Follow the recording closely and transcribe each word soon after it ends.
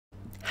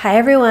Hi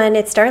everyone,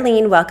 it's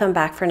Darlene. Welcome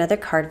back for another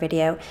card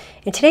video.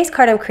 In today's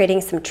card, I'm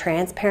creating some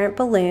transparent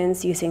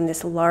balloons using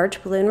this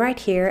large balloon right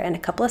here and a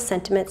couple of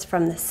sentiments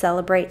from the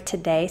Celebrate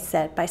Today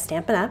set by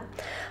Stampin' Up.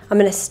 I'm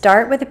going to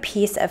start with a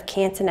piece of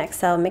Canson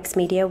XL mixed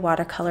media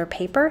watercolor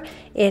paper.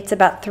 It's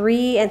about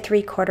 3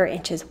 3/4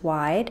 inches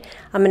wide.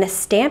 I'm going to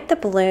stamp the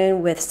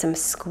balloon with some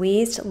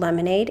squeezed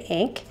lemonade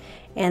ink.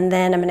 And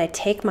then I'm going to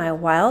take my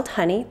wild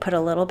honey, put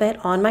a little bit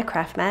on my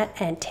craft mat,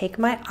 and take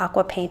my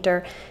aqua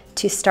painter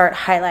to start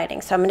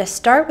highlighting. So I'm going to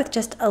start with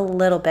just a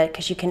little bit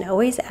because you can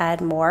always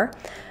add more.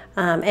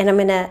 And I'm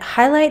going to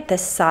highlight the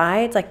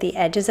sides, like the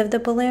edges of the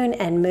balloon,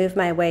 and move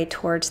my way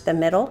towards the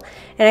middle.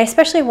 And I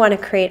especially want to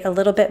create a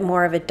little bit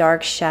more of a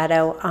dark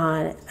shadow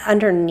on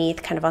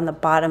underneath, kind of on the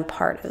bottom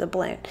part of the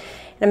balloon.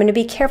 And I'm going to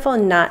be careful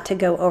not to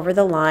go over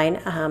the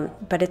line,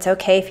 but it's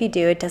okay if you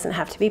do. It doesn't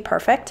have to be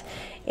perfect.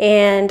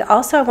 And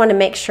also I want to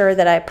make sure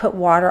that I put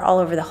water all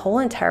over the whole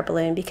entire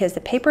balloon because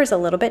the paper is a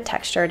little bit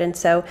textured, and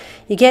so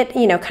you get,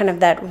 kind of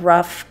that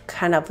rough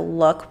kind of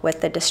look with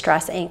the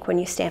Distress ink when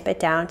you stamp it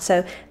down.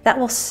 So that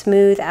will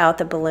smooth out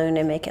the balloon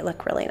and make it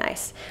look really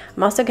nice.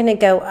 I'm also going to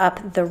go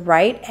up the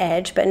right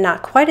edge, but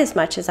not quite as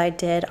much as I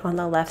did on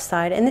the left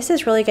side. And this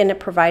is really going to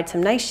provide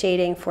some nice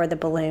shading for the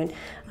balloon.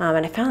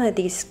 And I found that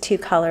these two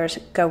colors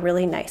go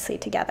really nicely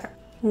together.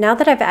 Now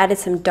that I've added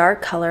some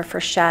dark color for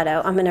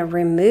shadow, I'm going to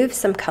remove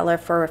some color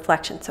for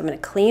reflection. So I'm going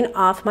to clean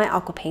off my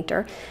aqua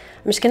painter.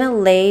 I'm just going to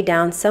lay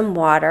down some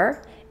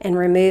water and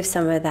remove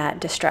some of that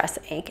Distress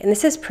ink. And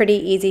this is pretty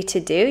easy to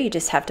do. You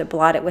just have to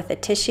blot it with a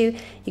tissue.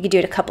 You could do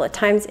it a couple of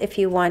times if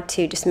you want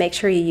to. Just make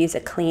sure you use a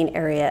clean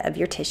area of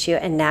your tissue.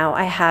 And now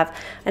I have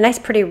a nice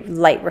pretty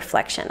light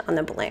reflection on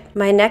the balloon.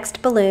 My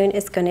next balloon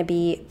is going to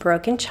be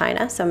Broken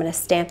China. So I'm going to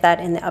stamp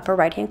that in the upper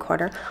right hand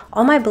corner.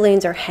 All my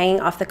balloons are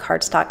hanging off the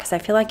cardstock because I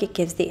feel like it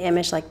gives the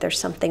image like there's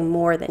something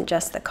more than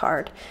just the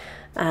card.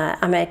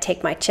 I'm going to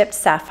take my chipped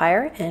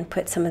sapphire and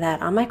put some of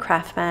that on my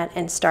craft mat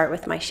and start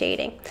with my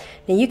shading.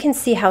 Now you can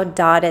see how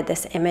dotted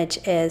this image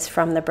is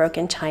from the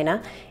Broken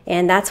China,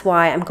 and that's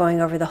why I'm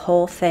going over the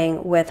whole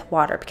thing with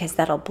water, because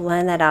that'll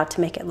blend that out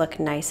to make it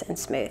look nice and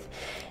smooth.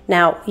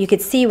 Now you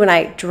could see when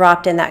I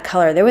dropped in that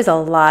color, there was a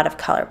lot of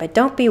color, but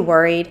don't be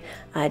worried.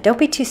 Don't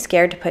be too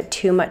scared to put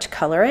too much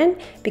color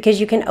in, because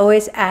you can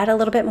always add a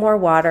little bit more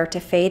water to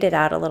fade it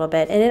out a little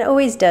bit, and it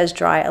always does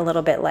dry a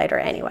little bit lighter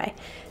anyway.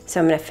 So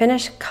I'm going to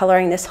finish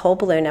coloring this whole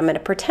balloon. I'm going to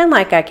pretend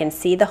like I can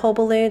see the whole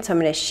balloon, so I'm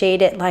going to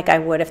shade it like I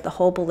would if the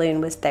whole balloon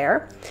was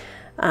there.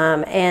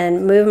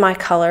 And move my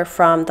color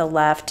from the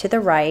left to the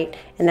right,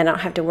 and then I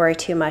don't have to worry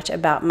too much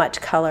about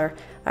much color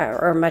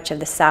or much of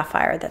the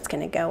sapphire that's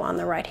going to go on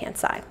the right hand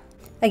side.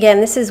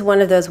 Again, this is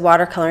one of those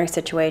watercoloring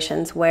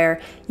situations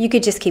where you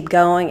could just keep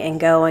going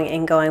and going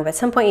and going, but at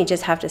some point you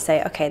just have to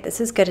say, okay,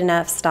 this is good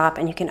enough, stop,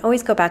 and you can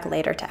always go back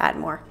later to add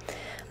more.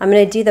 I'm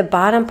going to do the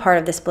bottom part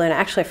of this balloon. I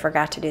actually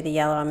forgot to do the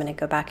yellow. I'm going to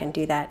go back and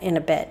do that in a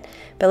bit.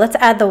 But let's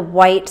add the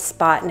white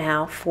spot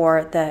now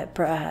for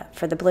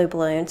the blue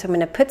balloon. So I'm going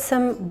to put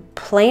some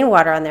plain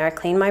water on there. I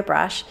clean my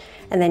brush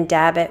and then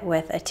dab it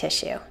with a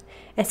tissue.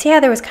 And see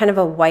how there was kind of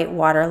a white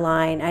water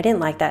line? I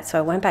didn't like that, so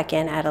I went back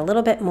in, add a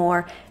little bit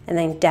more, and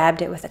then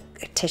dabbed it with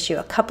a tissue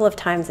a couple of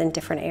times in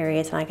different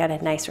areas, and I got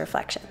a nice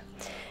reflection.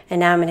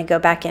 And now I'm going to go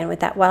back in with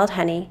that wild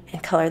honey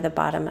and color the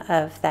bottom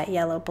of that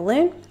yellow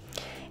balloon.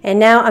 And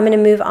now I'm going to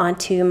move on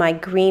to my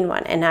green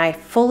one, and I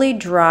fully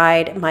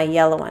dried my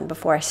yellow one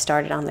before I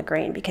started on the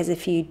green, because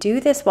if you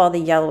do this while the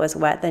yellow is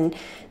wet, then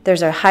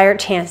there's a higher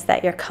chance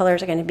that your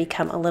colors are going to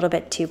become a little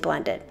bit too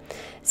blended.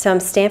 So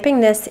I'm stamping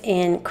this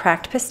in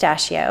Cracked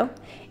Pistachio,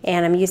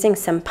 and I'm using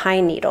some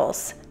pine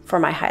needles for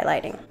my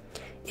highlighting.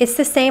 It's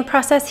the same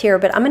process here,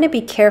 but I'm going to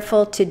be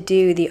careful to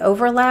do the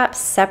overlap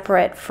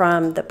separate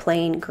from the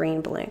plain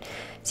green balloon.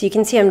 So you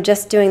can see I'm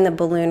just doing the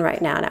balloon right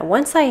now. Now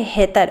once I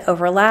hit that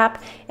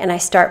overlap and I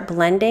start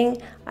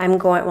blending,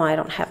 well, I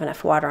don't have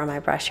enough water on my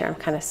brush here. I'm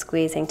kind of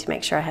squeezing to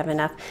make sure I have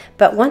enough.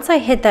 But once I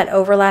hit that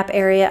overlap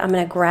area, I'm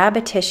going to grab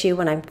a tissue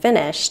when I'm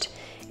finished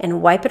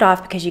and wipe it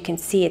off, because you can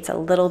see it's a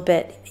little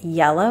bit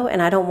yellow,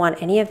 and I don't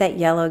want any of that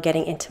yellow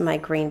getting into my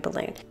green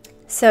balloon.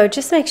 So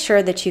just make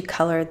sure that you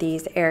color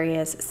these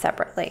areas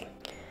separately.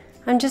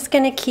 I'm just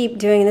going to keep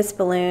doing this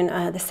balloon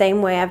the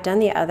same way I've done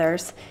the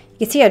others.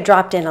 You can see I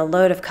dropped in a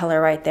load of color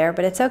right there,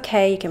 but it's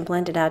okay. You can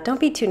blend it out. Don't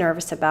be too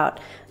nervous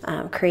about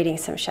creating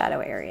some shadow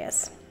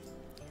areas.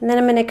 And then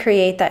I'm going to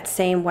create that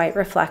same white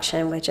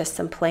reflection with just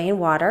some plain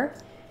water,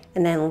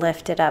 and then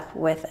lift it up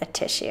with a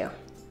tissue.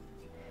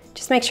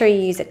 Just make sure you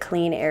use a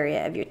clean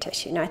area of your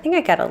tissue. Now I think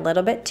I got a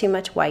little bit too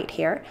much white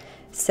here,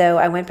 so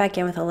I went back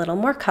in with a little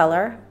more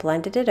color,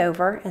 blended it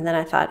over, and then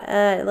I thought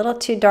a little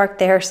too dark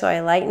there, so I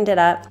lightened it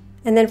up.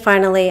 And then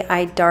finally,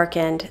 I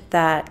darkened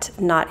that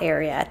knot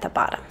area at the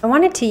bottom. I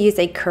wanted to use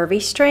a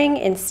curvy string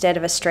instead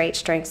of a straight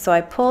string, so I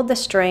pulled the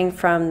string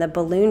from the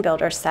Balloon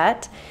Builder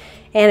set,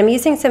 and I'm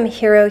using some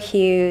Hero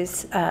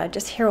Hues,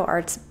 just Hero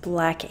Arts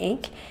black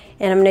ink,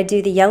 And I'm going to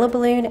do the yellow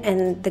balloon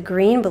and the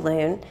green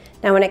balloon.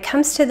 Now when it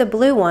comes to the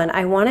blue one,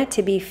 I want it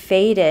to be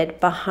faded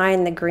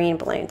behind the green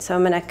balloon. So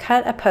I'm going to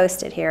cut a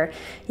Post-it here.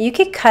 You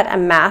could cut a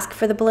mask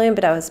for the balloon,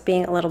 but I was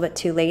being a little bit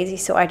too lazy,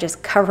 so I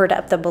just covered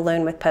up the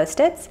balloon with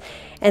Post-its.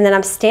 And then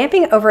I'm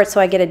stamping over it so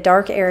I get a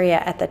dark area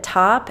at the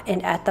top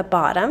and at the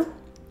bottom.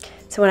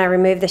 So when I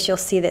remove this, you'll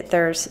see that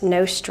there's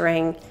no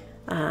string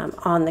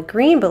on the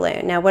green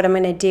balloon. Now what I'm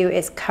going to do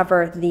is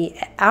cover the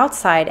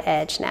outside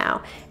edge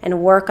now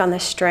and work on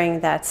the string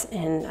that's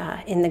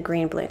in the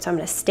green balloon. So I'm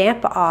going to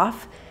stamp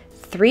off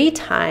 3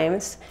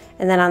 times,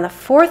 and then on the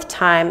 4th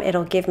time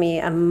it'll give me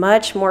a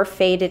much more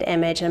faded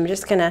image. And I'm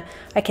just gonna,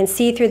 I can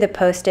see through the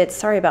Post-its,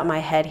 sorry about my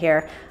head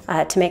here,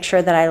 to make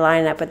sure that I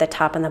line up with the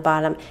top and the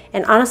bottom.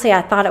 And honestly,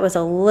 I thought it was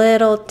a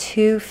little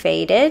too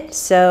faded,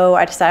 so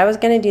I decided I was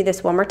gonna do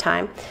this one more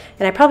time.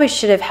 And I probably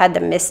should have had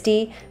the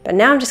MISTI, but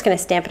now I'm just gonna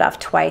stamp it off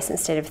twice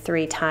instead of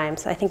 3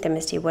 times. I think the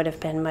MISTI would have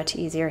been much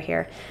easier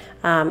here.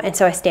 And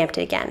so I stamped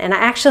it again. And I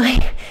actually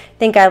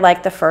think I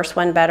like the first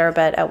one better,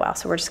 but oh well,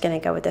 so we're just gonna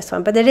go with this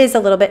one. But it is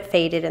a little bit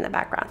faded in the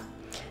background,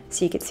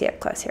 so you can see up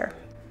close here.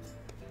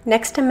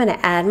 Next, I'm gonna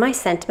add my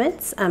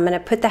sentiments. I'm gonna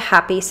put the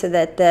happy so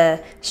that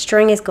the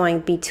string is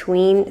going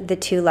between the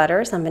 2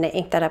 letters. I'm gonna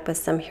ink that up with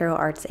some Hero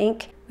Arts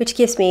ink, which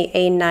gives me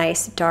a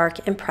nice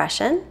dark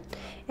impression.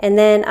 And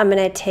then I'm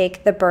gonna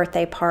take the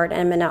birthday part and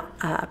I'm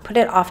gonna put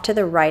it off to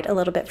the right a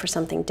little bit for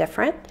something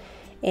different.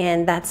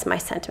 And that's my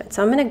sentiment.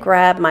 So I'm gonna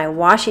grab my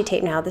washi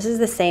tape now. This is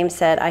the same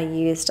set I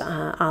used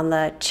on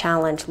the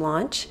challenge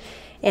launch.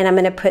 And I'm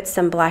gonna put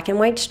some black and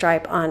white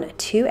stripe on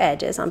 2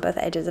 edges, on both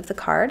edges of the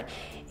card.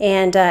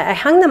 And I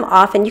hung them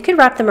off, and you could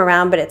wrap them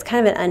around, but it's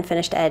kind of an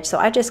unfinished edge. So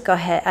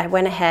I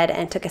went ahead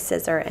and took a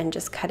scissor and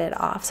just cut it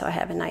off so I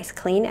have a nice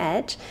clean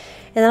edge.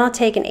 And then I'll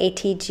take an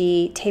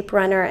ATG tape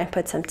runner and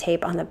put some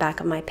tape on the back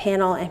of my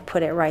panel and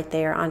put it right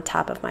there on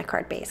top of my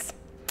card base.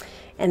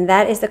 And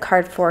that is the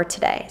card for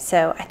today.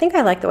 So I think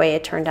I like the way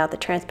it turned out. The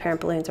transparent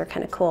balloons are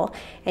kind of cool.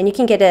 And you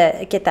can get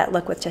that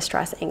look with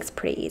Distress inks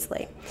pretty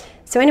easily.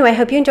 So anyway, I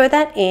hope you enjoyed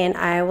that, and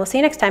I will see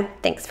you next time.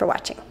 Thanks for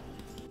watching.